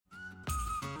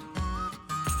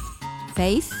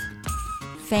faith,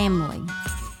 family,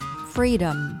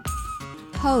 freedom,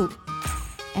 hope,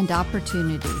 and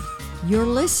opportunity. You're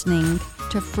listening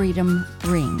to Freedom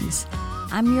Rings.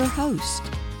 I'm your host,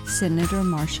 Senator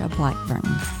Marsha Blackburn.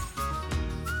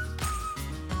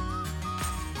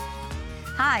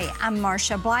 Hi, I'm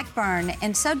Marsha Blackburn,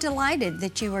 and so delighted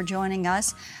that you are joining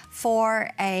us for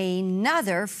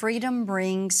another Freedom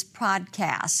Rings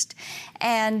podcast.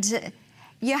 And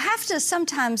you have to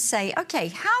sometimes say, okay,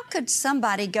 how could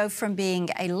somebody go from being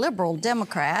a liberal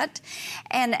Democrat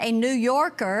and a New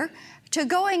Yorker to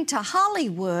going to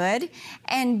Hollywood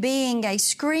and being a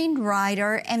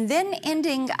screenwriter and then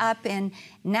ending up in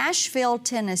Nashville,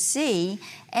 Tennessee,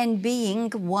 and being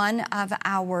one of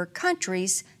our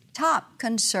country's top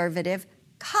conservative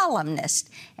columnists?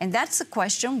 And that's the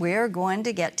question we're going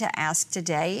to get to ask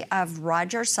today of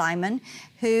Roger Simon,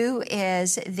 who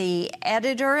is the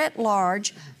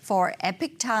editor-at-large for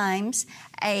Epoch Times,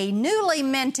 a newly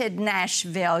minted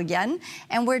Nashvilleian,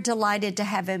 and we're delighted to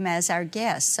have him as our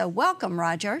guest. So welcome,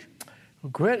 Roger.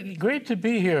 Great to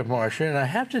be here, Marsha, and I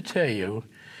have to tell you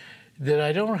that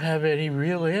I don't have any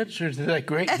real answers to that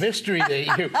great mystery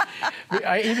that you...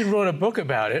 I even wrote a book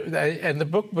about it, and the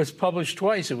book was published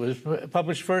twice. It was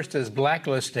published first as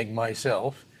Blacklisting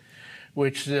Myself,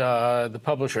 which the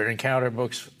publisher at Encounter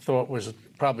Books thought was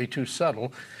probably too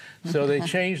subtle. So they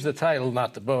changed the title,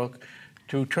 not the book,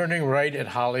 to Turning Right at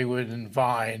Hollywood and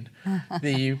Vine,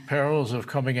 The Perils of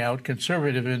Coming Out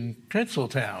Conservative in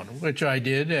Tinseltown, which I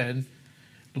did and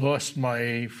lost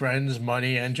my friends,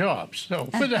 money, and jobs. So,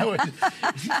 but that was...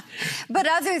 But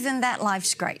other than that,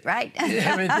 life's great, right?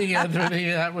 Everything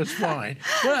that was fine.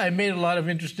 Well, I made a lot of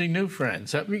interesting new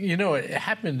friends. You know, it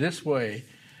happened this way.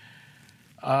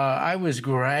 I was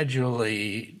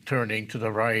gradually turning to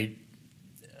the right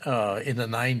in the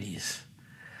 90s.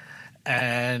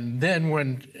 And then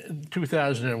when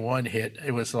 2001 hit,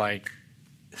 it was like,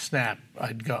 snap,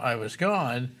 I was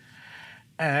gone.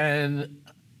 And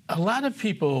a lot of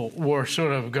people were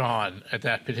sort of gone at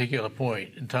that particular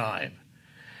point in time.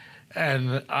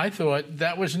 And I thought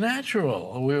that was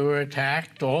natural. We were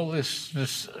attacked. All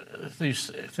these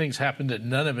things happened that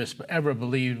none of us ever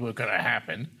believed were going to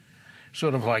happen,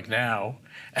 sort of like now,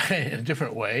 in a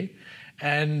different way.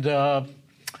 And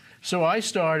so I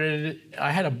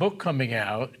had a book coming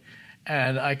out,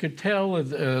 and I could tell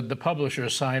the publisher,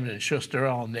 Simon & Schuster,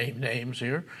 I'll name names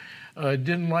here,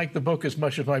 didn't like the book as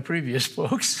much as my previous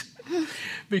books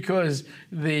because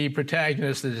the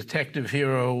protagonist, the detective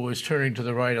hero, was turning to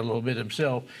the right a little bit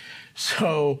himself.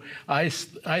 So I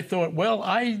thought, well,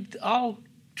 I'll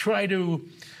try to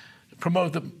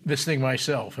promote this thing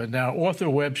myself. And now author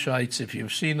websites, if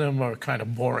you've seen them, are kind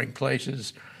of boring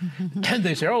places. And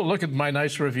they say, oh, look at my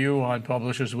nice review on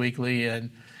Publishers Weekly, and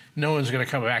no one's going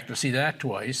to come back to see that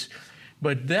twice.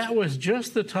 But that was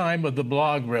just the time of the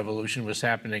blog revolution was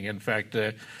happening. In fact,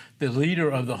 the leader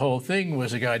of the whole thing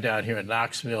was a guy down here in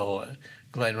Knoxville,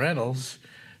 Glenn Reynolds,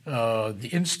 the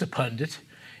Instapundit.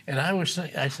 And I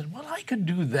said, well, I could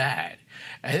do that.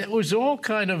 And it was all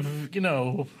kind of, you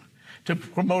know, to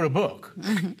promote a book.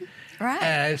 Right.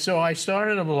 And so I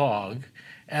started a blog,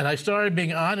 and I started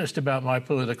being honest about my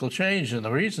political change and the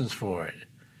reasons for it.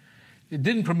 It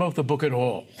didn't promote the book at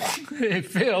all. It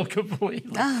failed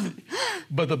completely. Oh.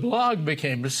 But the blog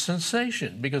became a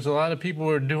sensation because a lot of people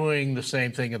were doing the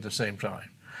same thing at the same time.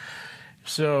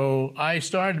 So I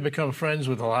started to become friends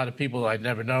with a lot of people I'd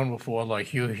never known before, like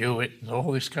Hugh Hewitt and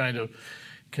all these kind of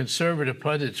conservative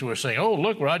pundits who were saying, oh,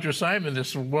 look, Roger Simon,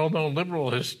 this well-known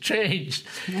liberal, has changed.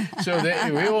 So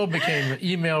we all became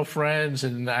email friends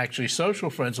and actually social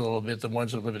friends a little bit, the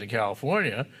ones that lived in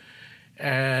California.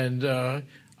 And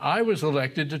I was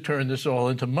elected to turn this all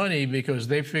into money because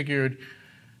they figured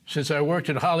since I worked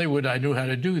in Hollywood, I knew how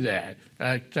to do that.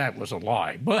 That was a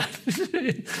lie. But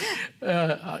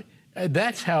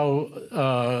that's how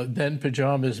then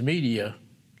Pajamas Media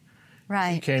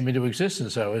came into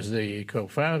existence. I was the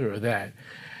co-founder of that.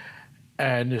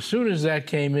 And as soon as that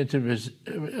came into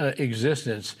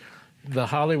existence, the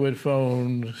Hollywood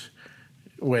phones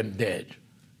went dead.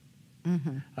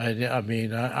 Mm-hmm. I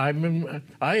mean,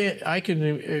 I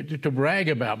can to brag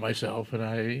about myself,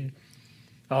 and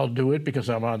I'll do it because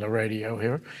I'm on the radio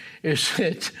here, is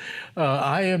that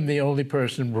I am the only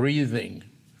person breathing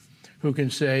who can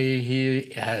say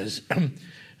he has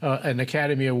an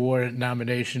Academy Award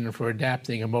nomination for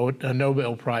adapting a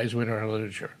Nobel Prize winner in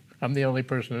literature. I'm the only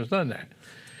person who's done that.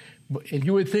 And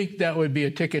you would think that would be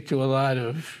a ticket to a lot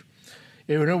of...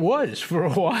 And it was for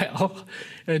a while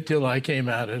until I came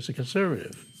out as a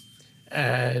conservative.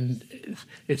 And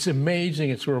it's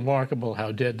amazing, it's remarkable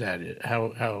how dead that is,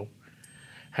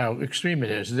 how extreme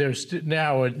it is. There's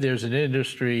an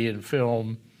industry in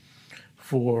film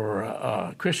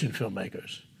for Christian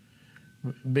filmmakers.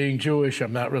 Being Jewish,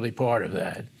 I'm not really part of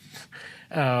that.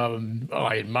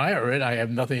 I admire it. I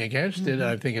have nothing against it.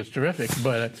 I think it's terrific.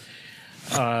 But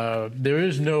there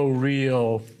is no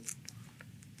real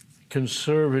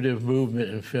conservative movement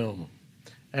in film.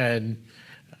 And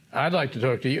I'd like to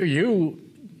talk to you. You,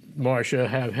 Marcia,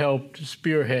 have helped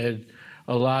spearhead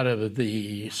a lot of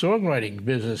the songwriting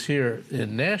business here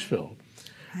in Nashville.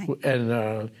 Right.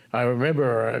 And I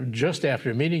remember just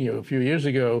after meeting you a few years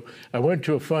ago, I went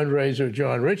to a fundraiser,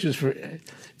 John Rich's, for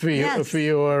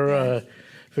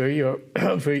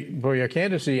your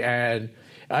candidacy, and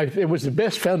it was the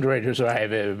best fundraiser I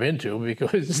have ever been to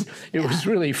because it was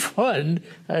really fun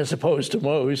as opposed to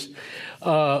most.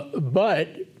 But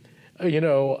you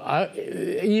know,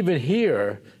 even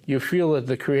here, you feel that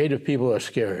the creative people are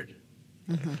scared.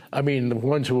 I mean, the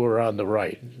ones who are on the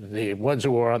right, the ones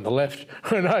who are on the left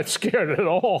are not scared at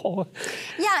all.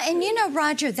 Yeah, and you know,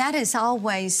 Roger, that has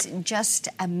always just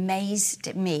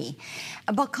amazed me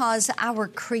because our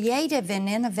creative and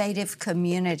innovative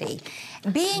community,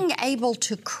 being able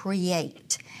to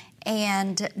create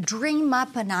and dream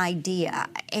up an idea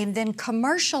and then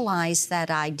commercialize that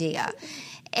idea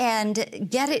and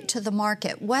get it to the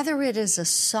market, whether it is a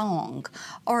song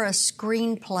or a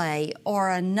screenplay or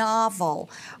a novel,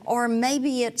 or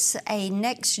maybe it's a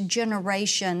next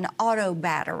generation auto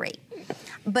battery.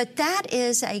 But that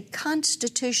is a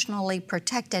constitutionally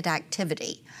protected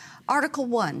activity. Article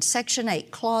 1, Section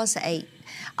 8, Clause 8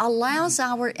 allows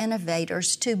our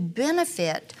innovators to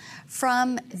benefit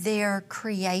from their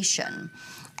creation.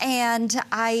 And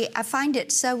I find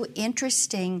it so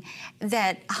interesting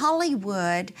that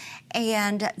Hollywood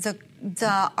and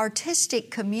the artistic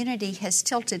community has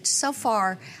tilted so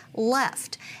far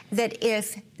left that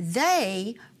if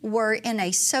they were in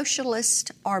a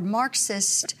socialist or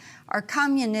Marxist or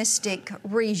communistic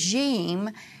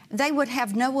regime, they would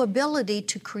have no ability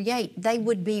to create. They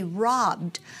would be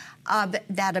robbed of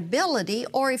that ability,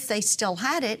 or if they still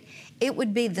had it, it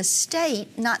would be the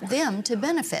state, not them, to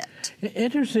benefit.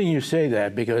 Interesting you say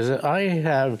that, because I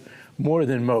have more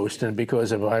than most, and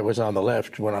because I was on the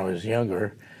left when I was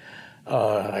younger,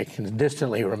 I can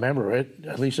distantly remember it.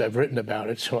 At least I've written about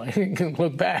it, so I can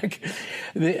look back.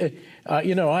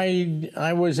 You know,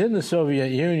 I was in the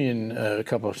Soviet Union a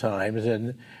couple of times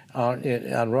and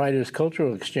on writers'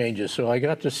 cultural exchanges, so I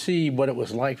got to see what it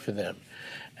was like for them.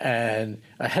 And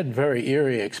I had very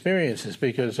eerie experiences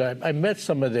because I met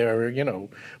some of their, you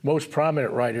know, most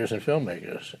prominent writers and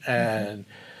filmmakers, and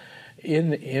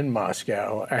in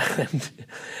Moscow, and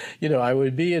you know, I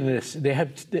would be in this. They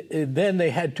had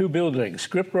two buildings,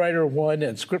 Scriptwriter 1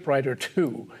 and Scriptwriter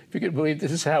 2. If you could believe,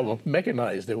 this is how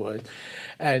mechanized it was,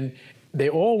 and they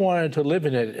all wanted to live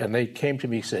in it. And they came to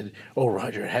me and said, "Oh,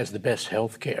 Roger, it has the best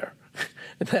health care."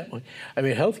 I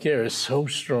mean, healthcare is so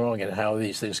strong in how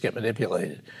these things get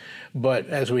manipulated. But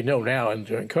as we know now and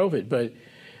during COVID, but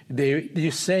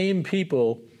these same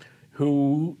people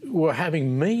who were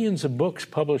having millions of books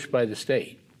published by the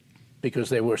state because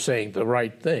they were saying the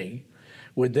right thing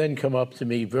would then come up to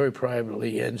me very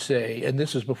privately and say, and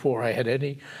this is before I had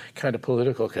any kind of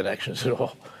political connections at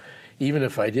all. Even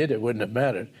if I did, it wouldn't have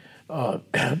mattered.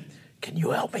 Can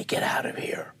you help me get out of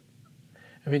here?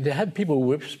 I mean, to have people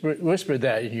whisper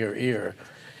that in your ear,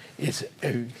 it's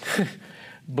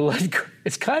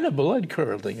it's kind of blood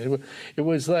curdling. It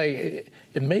was like,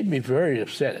 it made me very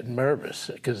upset and nervous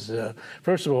because,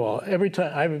 first of all, every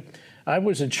time I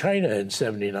was in China in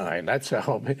 '79. That's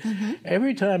how.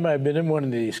 Every time I've been in one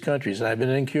of these countries, and I've been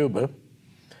in Cuba,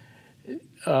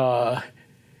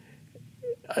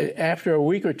 after a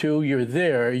week or two, you're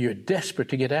there. You're desperate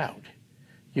to get out.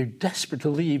 You're desperate to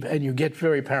leave, and you get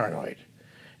very paranoid.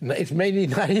 It's maybe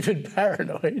not even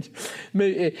paranoid.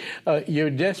 You're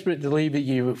desperate to leave.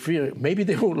 You feel maybe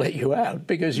they won't let you out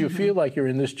because you feel like you're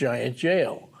in this giant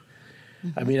jail.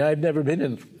 I mean, I've never been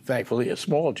in, thankfully, a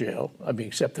small jail. I mean,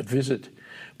 except to visit.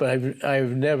 But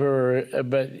I've never.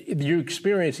 But you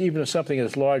experience even something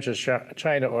as large as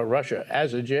China or Russia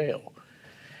as a jail.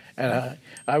 And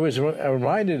I was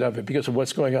reminded of it because of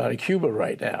what's going on in Cuba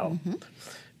right now.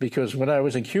 Because when I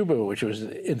was in Cuba, which was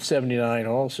in '79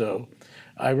 also,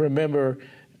 I remember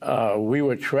we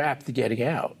were trapped getting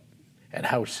out and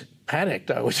how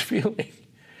panicked I was feeling.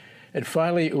 And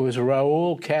finally, it was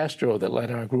Raul Castro that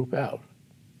let our group out.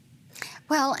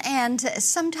 Well, and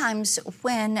sometimes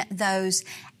when those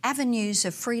avenues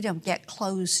of freedom get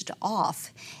closed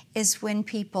off is when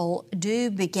people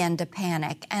do begin to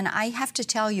panic. And I have to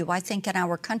tell you, I think in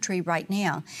our country right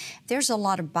now, there's a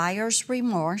lot of buyer's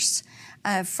remorse.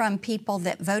 from people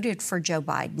that voted for Joe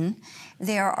Biden.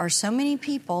 There are so many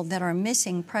people that are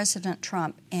missing President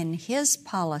Trump and his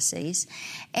policies,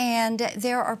 and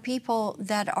there are people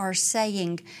that are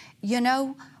saying, you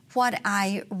know, what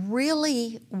I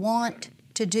really want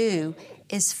to do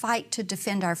is fight to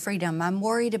defend our freedom. I'm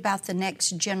worried about the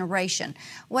next generation,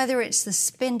 whether it's the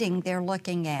spending they're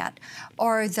looking at,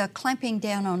 or the clamping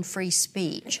down on free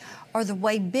speech, or the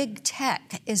way big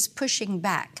tech is pushing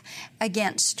back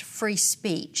against free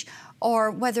speech, or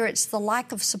whether it's the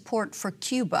lack of support for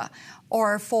Cuba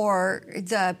or for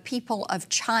the people of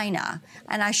China,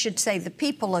 and I should say the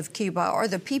people of Cuba or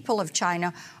the people of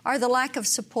China, or the lack of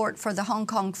support for the Hong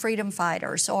Kong freedom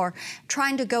fighters, or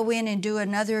trying to go in and do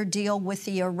another deal with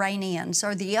the Iranians,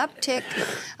 or the uptick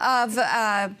of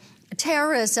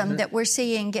terrorism that we're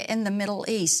seeing in the Middle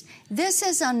East. This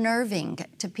is unnerving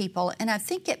to people, and I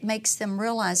think it makes them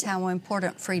realize how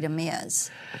important freedom is.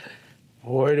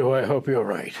 Boy, do I hope you're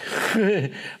right.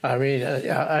 I mean,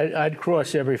 I'd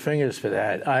cross every fingers for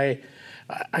that.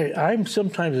 I'm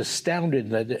sometimes astounded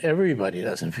that everybody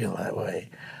doesn't feel that way.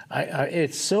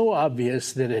 It's so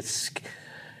obvious that it's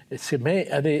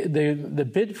amazing. The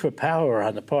bid for power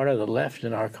on the part of the left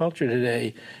in our culture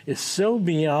today is so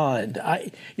beyond.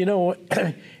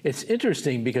 It's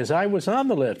interesting because I was on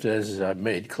the left, as I've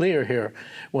made clear here,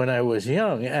 when I was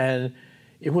young, and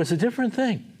it was a different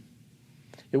thing.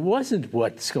 It wasn't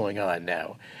what's going on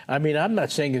now. I mean, I'm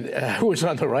not saying I was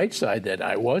on the right side, that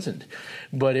I wasn't,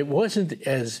 but it wasn't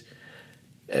as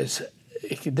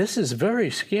this is very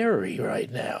scary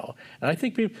right now. And I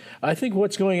think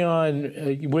what's going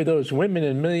on with those women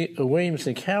in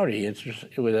Williamson County,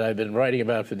 that I've been writing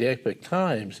about for the Epoch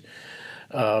Times,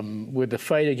 with the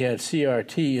fight against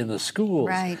CRT in the schools,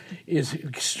 right, is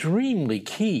extremely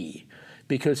key.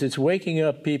 Because it's waking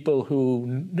up people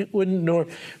who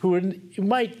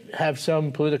might have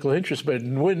some political interest, but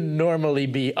wouldn't normally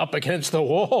be up against the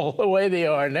wall the way they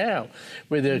are now,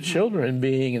 with their children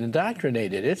being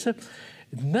indoctrinated.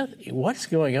 What's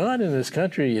going on in this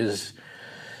country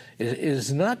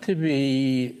is not to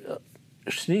be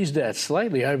sneezed at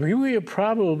slightly. I mean, we are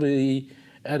probably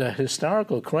at a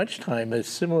historical crunch time that's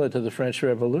similar to the French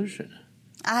Revolution.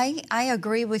 I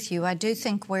agree with you. I do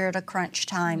think we're at a crunch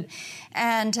time.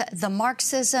 And the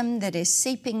Marxism that is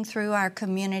seeping through our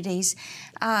communities,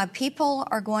 people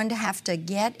are going to have to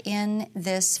get in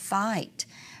this fight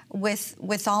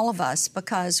with all of us,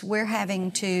 because we're having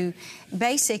to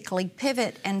basically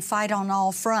pivot and fight on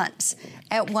all fronts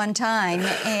at one time.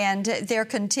 And they're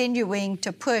continuing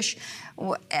to push,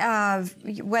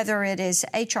 whether it is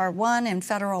H.R. 1 and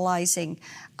federalizing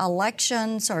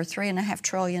elections, or $3.5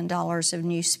 trillion of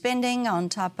new spending on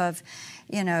top of,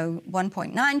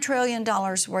 $1.9 trillion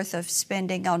worth of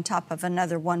spending on top of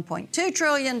another $1.2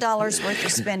 trillion worth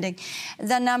of spending.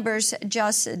 The numbers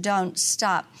just don't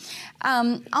stop.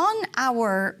 On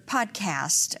our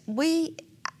podcast, we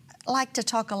like to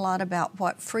talk a lot about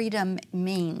what freedom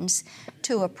means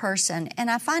to a person,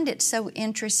 and I find it so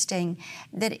interesting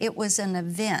that it was an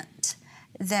event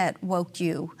that woke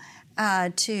you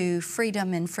to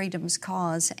freedom and freedom's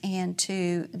cause, and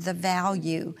to the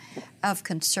value of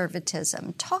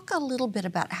conservatism. Talk a little bit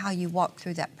about how you walked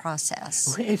through that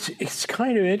process. It's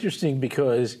kind of interesting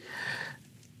because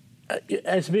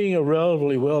as being a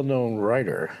relatively well-known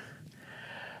writer,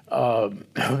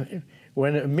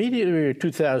 when immediately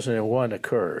 2001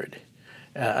 occurred,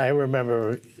 I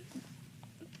remember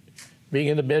being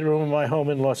in the bedroom of my home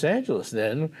in Los Angeles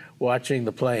then, watching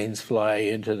the planes fly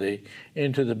into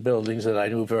the buildings that I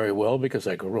knew very well because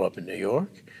I grew up in New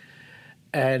York.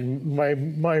 And my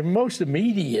most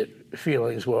immediate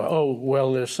feelings were, oh,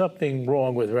 well, there's something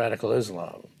wrong with radical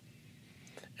Islam.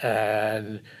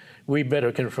 And we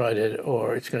better confront it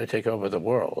or it's going to take over the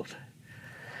world.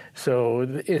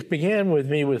 So it began with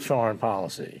me with foreign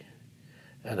policy.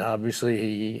 And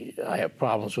obviously I have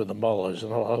problems with the mullahs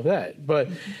and all of that. But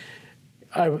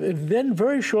then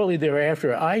very shortly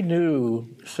thereafter, I knew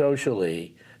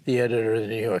socially the editor of the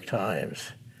New York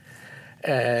Times.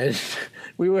 And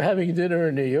we were having dinner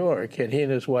in New York, and he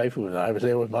and his wife, and I was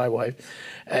there with my wife,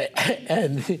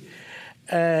 and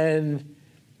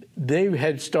they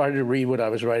had started to read what I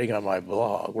was writing on my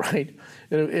blog, right?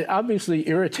 It obviously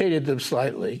irritated them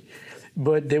slightly,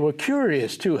 but they were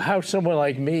curious, too, how someone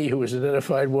like me, who was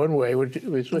identified one way,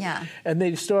 and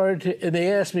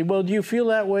they asked me, well, do you feel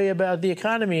that way about the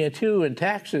economy, too, and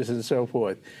taxes and so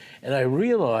forth? And I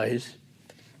realized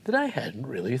that I hadn't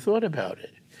really thought about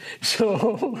it.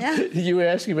 So you were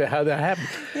asking about how that happened.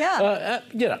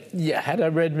 Had I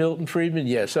read Milton Friedman?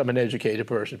 Yes, I'm an educated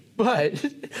person, but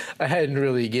I hadn't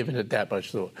really given it that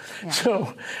much thought. Yeah.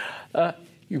 So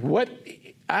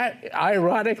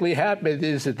ironically happened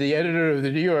is that the editor of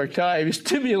the New York Times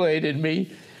stimulated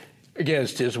me,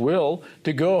 against his will,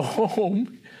 to go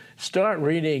home, start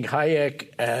reading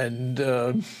Hayek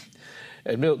and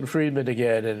Milton Friedman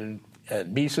again, and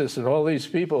Mises and all these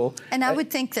people. And I would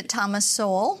think that Thomas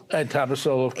Sowell. And Thomas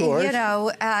Sowell, of course. You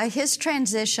know, his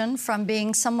transition from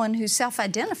being someone who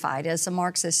self-identified as a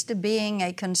Marxist to being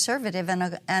a conservative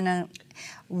and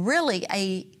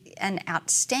an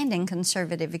outstanding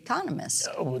conservative economist.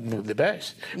 Oh, the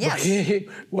best. Yes.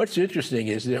 What's interesting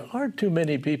is there aren't too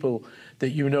many people that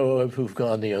you know of who've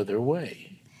gone the other way.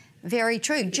 Very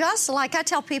true. Just like I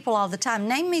tell people all the time,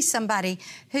 name me somebody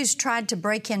who's tried to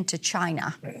break into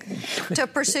China to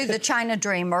pursue the China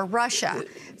dream, or Russia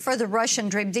for the Russian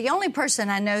dream. The only person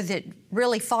I know that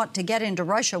really fought to get into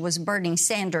Russia was Bernie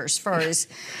Sanders for his,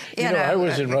 you know. I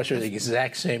was in Russia at the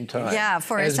exact same time. Yeah,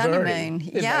 for his honeymoon.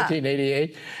 In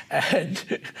 1988.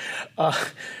 And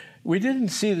we didn't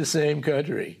see the same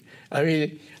country. I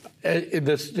mean,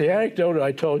 the anecdote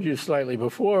I told you slightly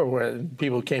before, when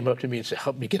people came up to me and said,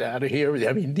 "Help me get out of here."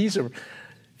 I mean, these are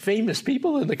famous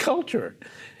people in the culture.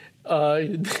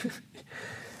 I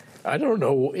don't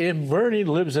know. Bernie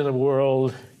lives in a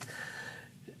world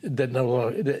that no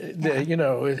longer, you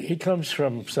know, he comes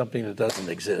from something that doesn't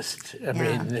exist. I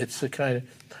mean, it's the kind of.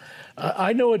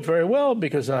 I know it very well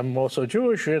because I'm also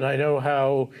Jewish, and I know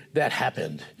how that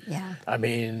happened. Yeah. I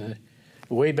mean,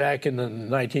 way back in the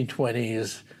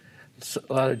 1920s.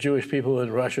 A lot of Jewish people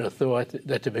in Russia thought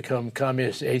that to become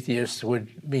communist atheists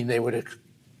would mean they would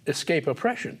escape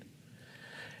oppression.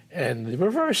 And the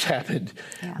reverse happened.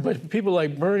 Yeah. But people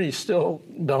like Bernie still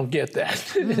don't get that.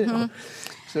 Mm-hmm. You know?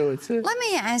 So it's Let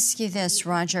me ask you this,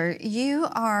 Roger. You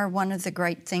are one of the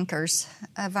great thinkers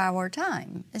of our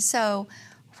time. So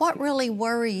what really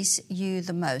worries you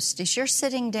the most? As you're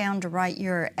sitting down to write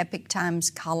your Epoch Times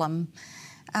column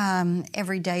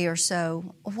every day or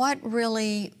so, what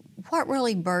really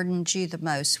burdens you the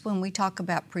most when we talk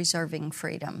about preserving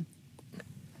freedom?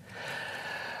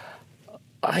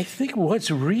 I think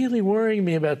what's really worrying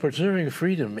me about preserving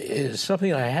freedom is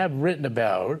something I have written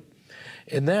about,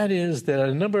 and that is that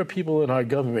a number of people in our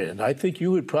government, and I think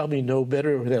you would probably know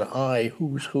better than I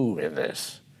who's who in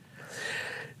this,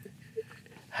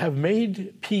 have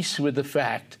made peace with the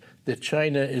fact that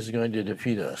China is going to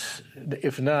defeat us,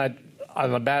 if not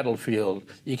on the battlefield,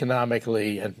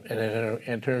 economically and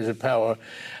in terms of power,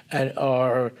 and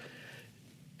are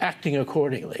acting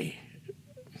accordingly.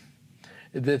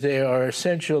 That they are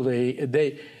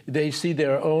essentially, they see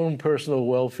their own personal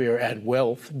welfare and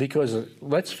wealth, because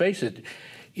let's face it,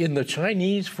 in the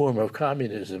Chinese form of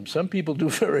communism, some people do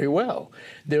very well.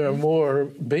 There are more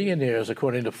billionaires,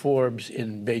 according to Forbes,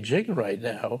 in Beijing right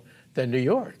now than New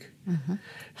York. Mm-hmm.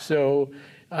 So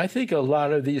I think a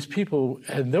lot of these people,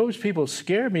 and those people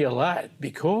scare me a lot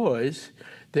because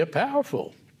they're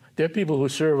powerful. They're people who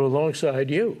serve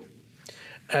alongside you.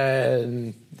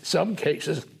 And in some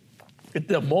cases, at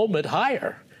the moment,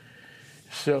 higher.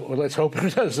 So let's hope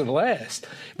it doesn't last.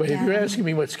 But if you're asking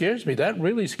me what scares me, that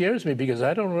really scares me, because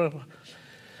I don't know.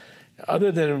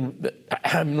 Other than,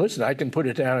 listen, I can put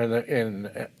it down in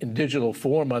digital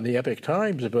form on the Epoch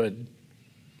Times, but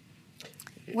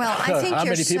well, I think how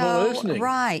you're many people are listening?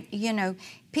 Right. You know,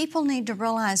 people need to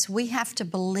realize we have to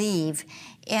believe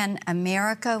in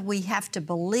America. We have to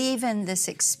believe in this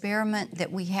experiment that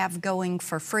we have going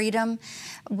for freedom.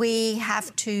 We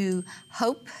have to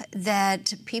hope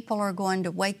that people are going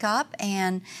to wake up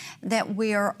and that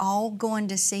we are all going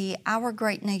to see our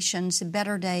great nation's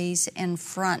better days in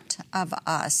front of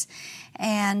us.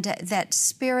 And that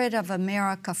spirit of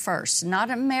America first,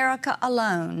 not America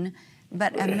alone,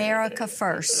 but America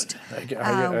first.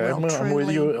 I'm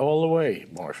with you all the way,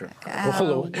 Marcia.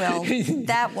 Well,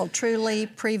 that will truly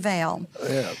prevail.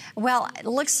 Yeah. Well, it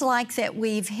looks like that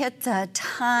we've hit the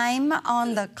time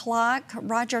on the clock.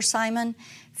 Roger Simon,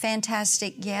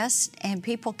 fantastic guest, and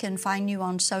people can find you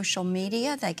on social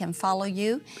media. They can follow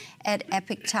you at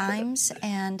Epoch Times,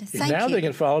 and thank you. Now they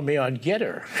can follow me on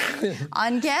Getter.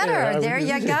 On Getter, there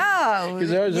you go.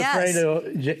 Because I was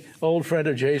an old friend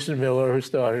of Jason Miller who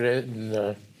started it,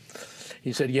 and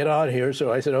he said, get on here.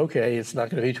 So I said, okay, it's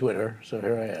not going to be Twitter, so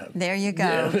here I am. There you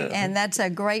go. Yeah. And that's a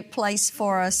great place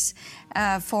for us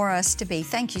to be.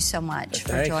 Thank you so much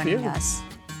for joining us.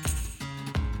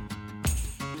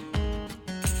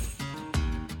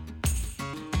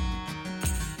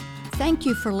 Thank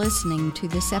you for listening to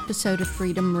this episode of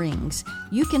Freedom Rings.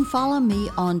 You can follow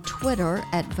me on Twitter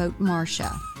at Vote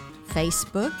Marcia,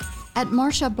 Facebook at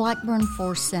Marcia Blackburn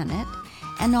for Senate,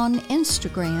 and on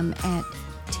Instagram at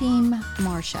Team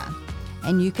Marcia.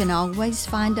 And you can always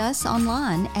find us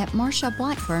online at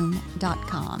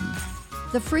marciablackburn.com.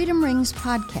 The Freedom Rings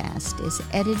podcast is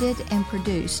edited and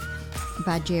produced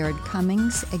by Jared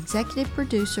Cummings. Executive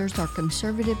producers are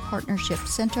Conservative Partnership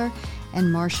Center and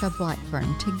Marsha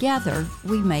Blackburn. Together,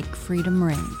 we make Freedom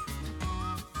Ring.